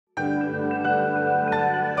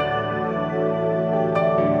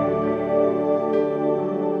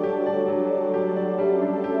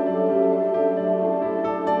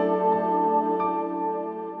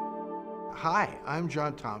I'm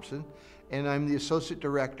John Thompson, and I'm the Associate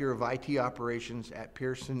Director of IT Operations at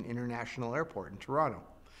Pearson International Airport in Toronto.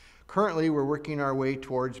 Currently, we're working our way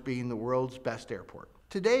towards being the world's best airport.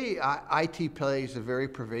 Today, IT plays a very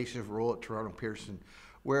pervasive role at Toronto Pearson,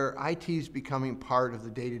 where IT is becoming part of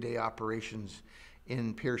the day-to-day operations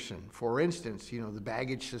in Pearson. For instance, the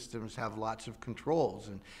baggage systems have lots of controls,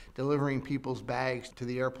 and delivering people's bags to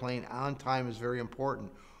the airplane on time is very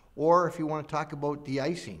important. Or if you want to talk about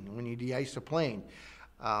de-icing, when you de-ice a plane,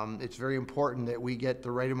 it's very important that we get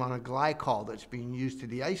the right amount of glycol that's being used to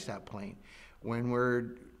de-ice that plane. When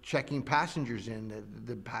we're checking passengers in,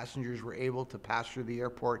 the passengers were able to pass through the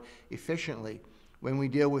airport efficiently. When we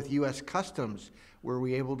deal with U.S. Customs, were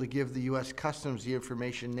we able to give the U.S. Customs the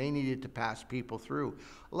information they needed to pass people through?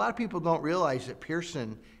 A lot of people don't realize that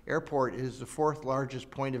Pearson Airport is the 4th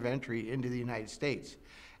largest point of entry into the United States.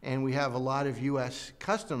 And we have a lot of U.S.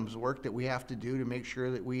 Customs work that we have to do to make sure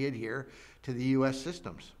that we adhere to the U.S.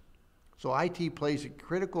 systems. So IT plays a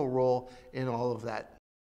critical role in all of that.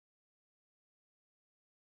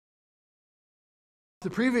 The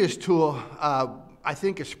previous tool, I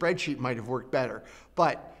think a spreadsheet might have worked better.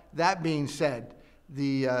 But that being said,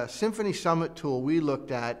 the Symphony Summit tool we looked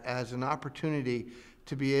at as an opportunity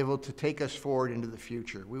to be able to take us forward into the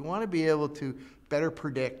future. We want to be able to better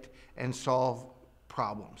predict and solve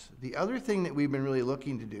problems. The other thing that we've been really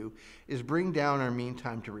looking to do is bring down our mean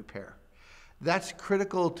time to repair. That's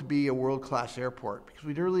critical to be a world-class airport because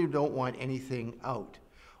we really don't want anything out.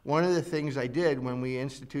 One of the things I did when we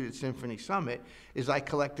instituted Symphony Summit is I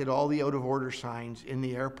collected all the out-of-order signs in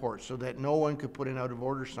the airport so that no one could put an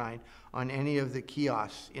out-of-order sign on any of the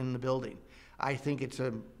kiosks in the building. I think it's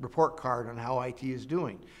a report card on how IT is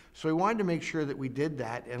doing. So we wanted to make sure that we did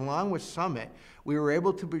that, and along with Summit, we were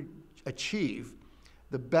able to achieve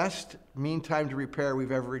the best mean time to repair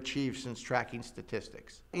we've ever achieved since tracking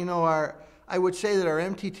statistics. I would say that our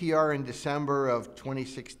MTTR in December of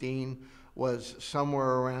 2016 was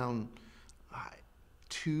somewhere around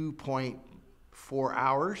 2.4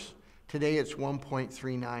 hours. Today it's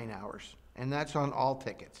 1.39 hours, and that's on all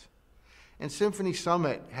tickets. And Symphony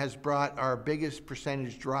Summit has brought our biggest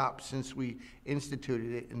percentage drop since we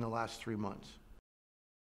instituted it in the last 3 months.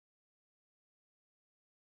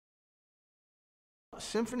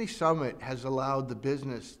 Symphony Summit has allowed the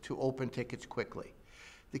business to open tickets quickly.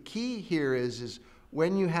 The key here is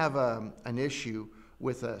when you have an issue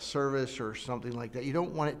with a service or something like that, you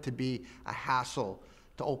don't want it to be a hassle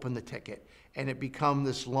to open the ticket and it become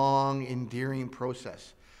this long, endearing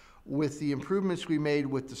process. With the improvements we made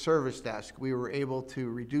with the service desk, we were able to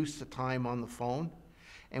reduce the time on the phone,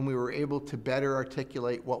 and we were able to better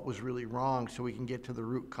articulate what was really wrong so we can get to the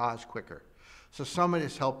root cause quicker. So Summit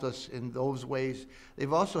has helped us in those ways.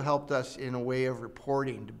 They've also helped us in a way of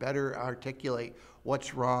reporting to better articulate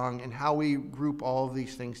what's wrong and how we group all of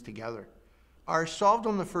these things together. Our solved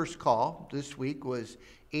on the first call this week was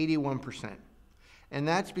 81%. And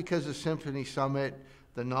that's because of Symphony Summit,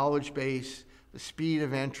 the knowledge base, the speed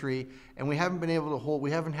of entry, and we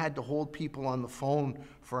haven't had to hold people on the phone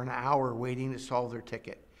for an hour waiting to solve their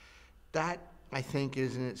ticket. That, I think,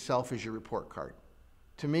 is in itself is your report card.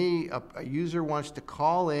 To me, a user wants to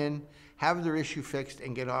call in, have their issue fixed,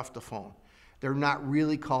 and get off the phone. They're not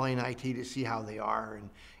really calling IT to see how they are and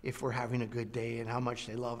if we're having a good day and how much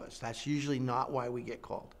they love us. That's usually not why we get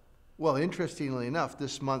called. Well, interestingly enough,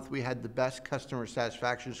 this month we had the best customer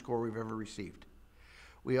satisfaction score we've ever received.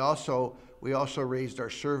 We also raised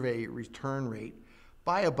our survey return rate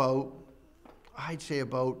by I'd say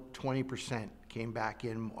about 20% came back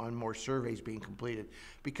in on more surveys being completed.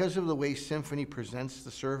 Because of the way Symphony presents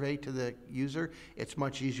the survey to the user, it's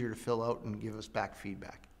much easier to fill out and give us back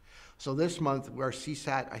feedback. So this month, our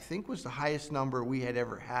CSAT, I think, was the highest number we had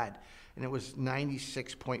ever had, and it was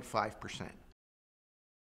 96.5%.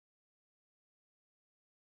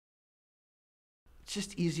 It's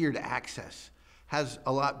just easier to access. Has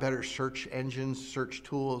a lot better search engines, search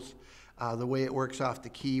tools, the way it works off the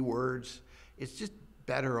keywords. It's just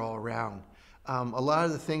better all around. A lot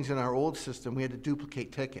of the things in our old system, we had to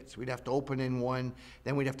duplicate tickets. We'd have to open in one,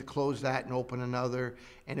 then we'd have to close that and open another,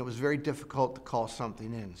 and it was very difficult to call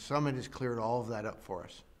something in. Summit has cleared all of that up for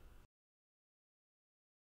us.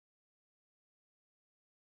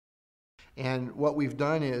 And what we've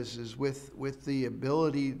done is with the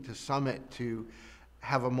ability to Summit to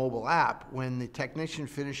have a mobile app, when the technician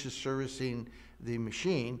finishes servicing the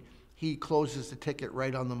machine, he closes the ticket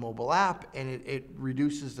right on the mobile app, and it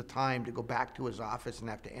reduces the time to go back to his office and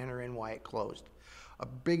have to enter in why it closed. A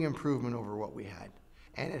big improvement over what we had.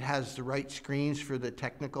 And it has the right screens for the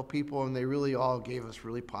technical people, and they really all gave us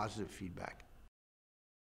really positive feedback.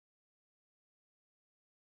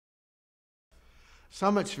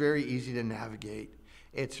 Summit's very easy to navigate.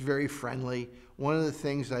 It's very friendly. One of the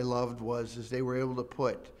things I loved is they were able to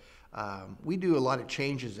put, we do a lot of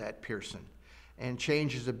changes at Pearson. And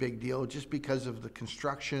change is a big deal just because of the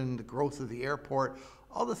construction, the growth of the airport,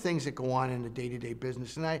 all the things that go on in the day-to-day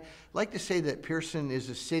business. And I like to say that Pearson is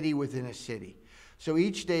a city within a city. So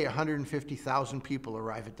each day, 150,000 people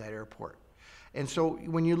arrive at that airport. And so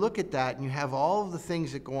when you look at that and you have all of the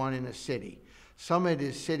things that go on in a city, Summit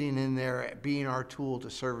is sitting in there being our tool to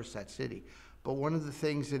service that city. But one of the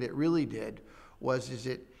things that it really did is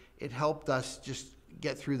it helped us just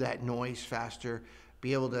get through that noise faster,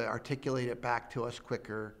 be able to articulate it back to us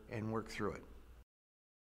quicker and work through it.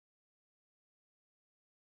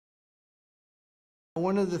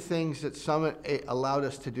 One of the things that Summit allowed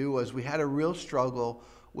us to do was we had a real struggle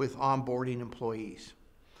with onboarding employees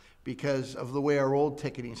because of the way our old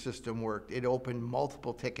ticketing system worked. It opened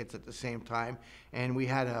multiple tickets at the same time, and we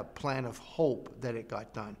had a plan of hope that it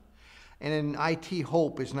got done. And in IT,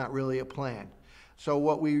 hope is not really a plan. So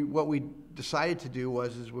what we decided to do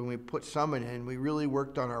is when we put Summit in, we really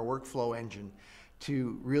worked on our workflow engine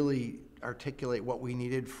to really articulate what we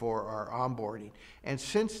needed for our onboarding. And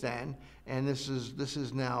since then, and this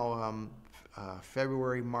is now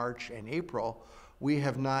February, March, and April, we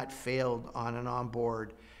have not failed on an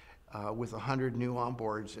onboard with 100 new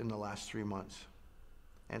onboards in the last 3 months.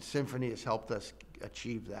 And Symphony has helped us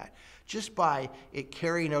achieve that just by it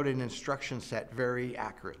carrying out an instruction set very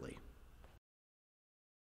accurately.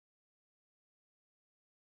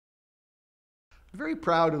 Very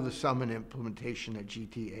proud of the Summit implementation at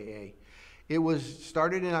GTAA. It was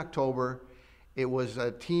started in October. It was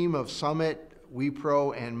a team of Summit,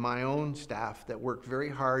 WePro, and my own staff that worked very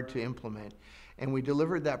hard to implement, and we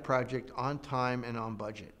delivered that project on time and on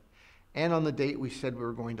budget. And on the date we said we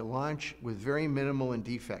were going to launch with very minimal and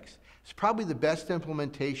defects. It's probably the best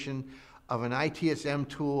implementation of an ITSM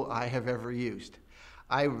tool I have ever used.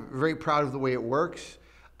 I'm very proud of the way it works.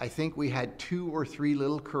 I think we had 2 or 3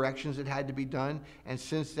 little corrections that had to be done, and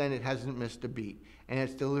since then it hasn't missed a beat. And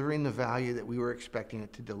it's delivering the value that we were expecting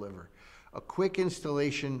it to deliver. A quick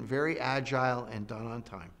installation, very agile, and done on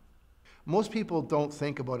time. Most people don't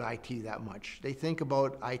think about IT that much. They think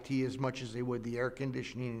about IT as much as they would the air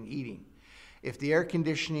conditioning and heating. If the air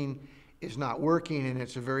conditioning is not working and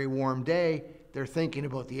it's a very warm day, they're thinking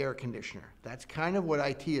about the air conditioner. That's kind of what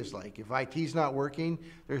IT is like. If IT is not working,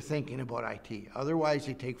 they're thinking about IT. Otherwise,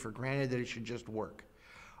 they take for granted that it should just work.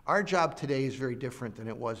 Our job today is very different than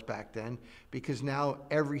it was back then because now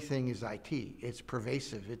everything is IT. It's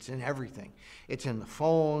pervasive. It's in everything. It's in the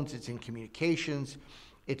phones. It's in communications.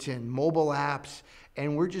 It's in mobile apps.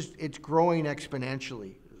 And it's growing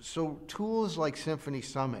exponentially. So tools like Symphony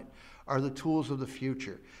Summit are the tools of the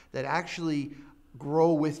future that actually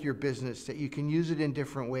grow with your business, that you can use it in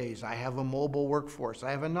different ways. I have a mobile workforce.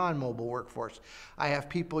 I have a non-mobile workforce. I have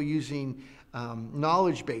people using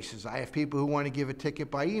knowledge bases. I have people who want to give a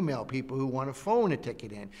ticket by email, people who want to phone a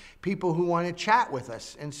ticket in, people who want to chat with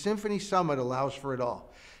us, and Symphony Summit allows for it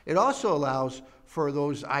all. It also allows for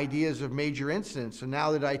those ideas of major incidents. So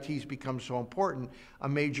now that IT's become so important, a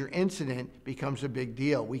major incident becomes a big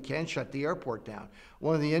deal. We can shut the airport down.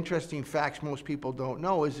 One of the interesting facts most people don't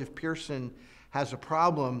know is if Pearson has a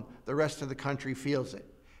problem, the rest of the country feels it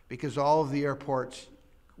because all of the airports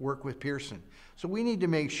work with Pearson. So we need to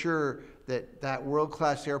make sure that that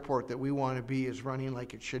world-class airport that we want to be is running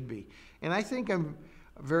like it should be. And I think I'm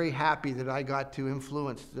very happy that I got to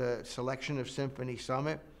influence the selection of Symphony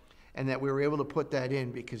Summit and that we were able to put that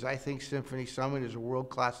in because I think Symphony Summit is a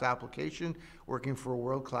world-class application working for a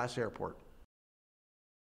world-class airport.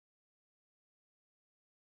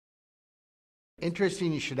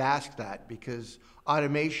 Interesting you should ask that because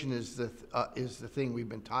automation is the thing we've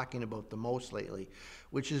been talking about the most lately,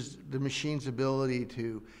 which is the machine's ability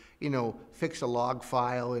to, fix a log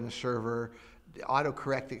file in a server,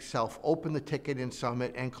 autocorrect itself, open the ticket in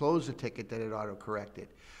Summit, and close the ticket that it autocorrected.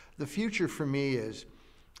 The future for me is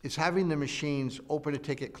having the machines open a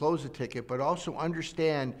ticket, close a ticket, but also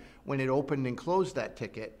understand when it opened and closed that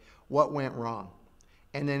ticket, what went wrong.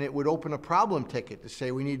 And then it would open a problem ticket to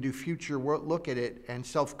say we need to do future work, look at it and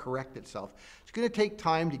self-correct itself. It's going to take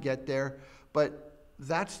time to get there, but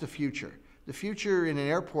that's the future. The future in an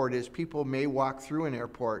airport is people may walk through an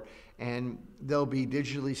airport and they'll be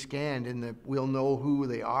digitally scanned and we'll know who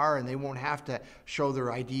they are and they won't have to show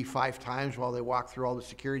their ID 5 times while they walk through all the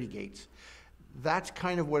security gates. That's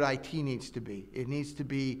kind of what IT needs to be. It needs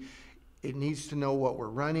to know what we're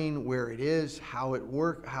running, where it is, how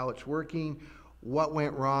it's working, what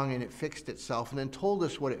went wrong, and it fixed itself, and then told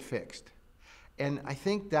us what it fixed. And I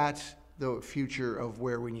think that's the future of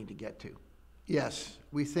where we need to get to. Yes,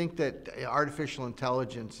 We think that artificial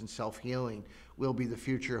intelligence and self-healing will be the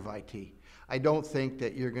future of IT. I don't think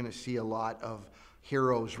that you're going to see a lot of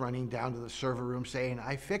heroes running down to the server room saying,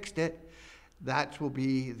 I fixed it. That will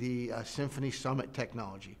be the Symphony Summit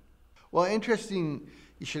technology. Well, interesting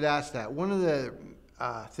you should ask that. One of the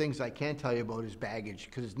things I can tell you about is baggage,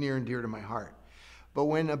 because it's near and dear to my heart. But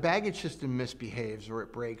when a baggage system misbehaves or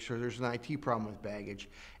it breaks or there's an IT problem with baggage,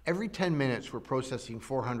 every 10 minutes we're processing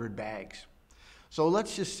 400 bags. So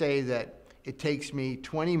let's just say that it takes me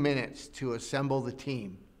 20 minutes to assemble the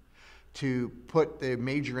team, to put the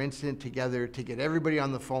major incident together, to get everybody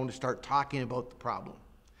on the phone to start talking about the problem.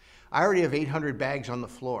 I already have 800 bags on the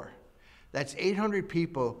floor. That's 800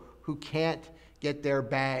 people who can't get their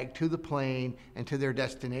bag to the plane and to their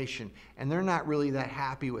destination. And they're not really that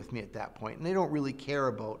happy with me at that point, and they don't really care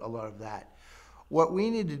about a lot of that. What we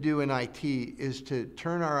need to do in IT is to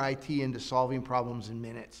turn our IT into solving problems in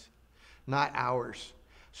minutes, not hours.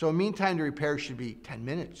 So a mean time to repair should be 10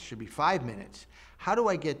 minutes, should be 5 minutes. How do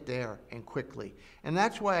I get there and quickly? And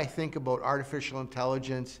that's why I think about artificial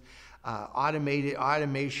intelligence,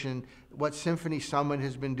 automation, what Symphony Summit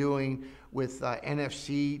has been doing with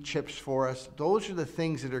NFC chips for us. Those are the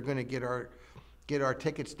things that are going to get our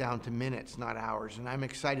tickets down to minutes, not hours. And I'm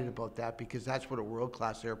excited about that because that's what a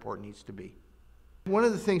world-class airport needs to be. One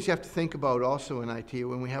of the things you have to think about also in IT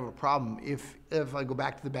when we have a problem, if I go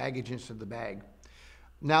back to the baggage instead of the bag,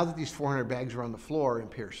 now that these 400 bags are on the floor in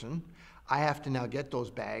Pearson, I have to now get those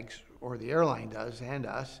bags, or the airline does, and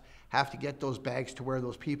us, have to get those bags to where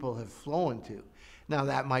those people have flown to. Now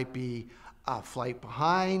that might be a flight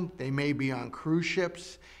behind, they may be on cruise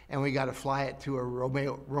ships, and we got to fly it to a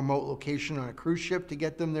remote location on a cruise ship to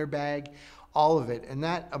get them their bag, all of it. And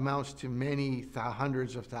that amounts to many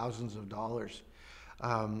hundreds of thousands of dollars.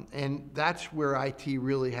 And that's where IT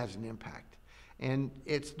really has an impact. And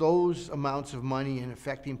it's those amounts of money and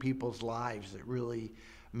affecting people's lives that really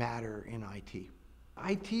matter in IT.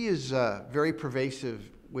 IT is very pervasive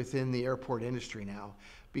within the airport industry now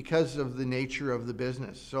because of the nature of the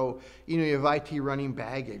business. So, you have IT running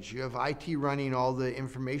baggage, you have IT running all the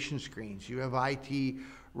information screens, you have IT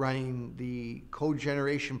running the code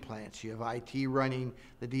generation plants, you have IT running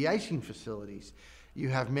the de-icing facilities, you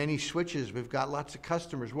have many switches, we've got lots of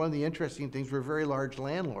customers. One of the interesting things, we're a very large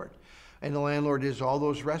landlord. And the landlord is all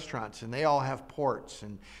those restaurants, and they all have ports,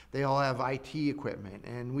 and they all have IT equipment.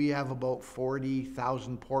 And we have about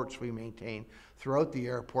 40,000 ports we maintain throughout the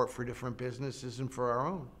airport for different businesses and for our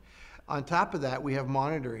own. On top of that, we have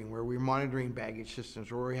monitoring, where we're monitoring baggage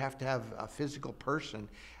systems, where we have to have a physical person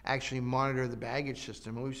actually monitor the baggage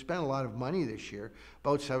system. And we've spent a lot of money this year,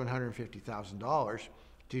 about $750,000,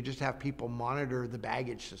 to just have people monitor the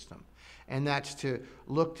baggage system. And that's to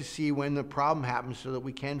look to see when the problem happens so that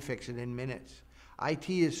we can fix it in minutes. IT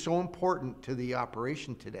is so important to the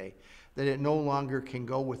operation today that it no longer can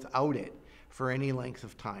go without it for any length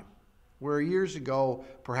of time. Where years ago,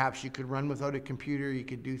 perhaps you could run without a computer, you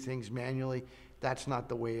could do things manually. That's not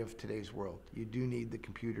the way of today's world. You do need the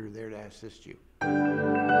computer there to assist you.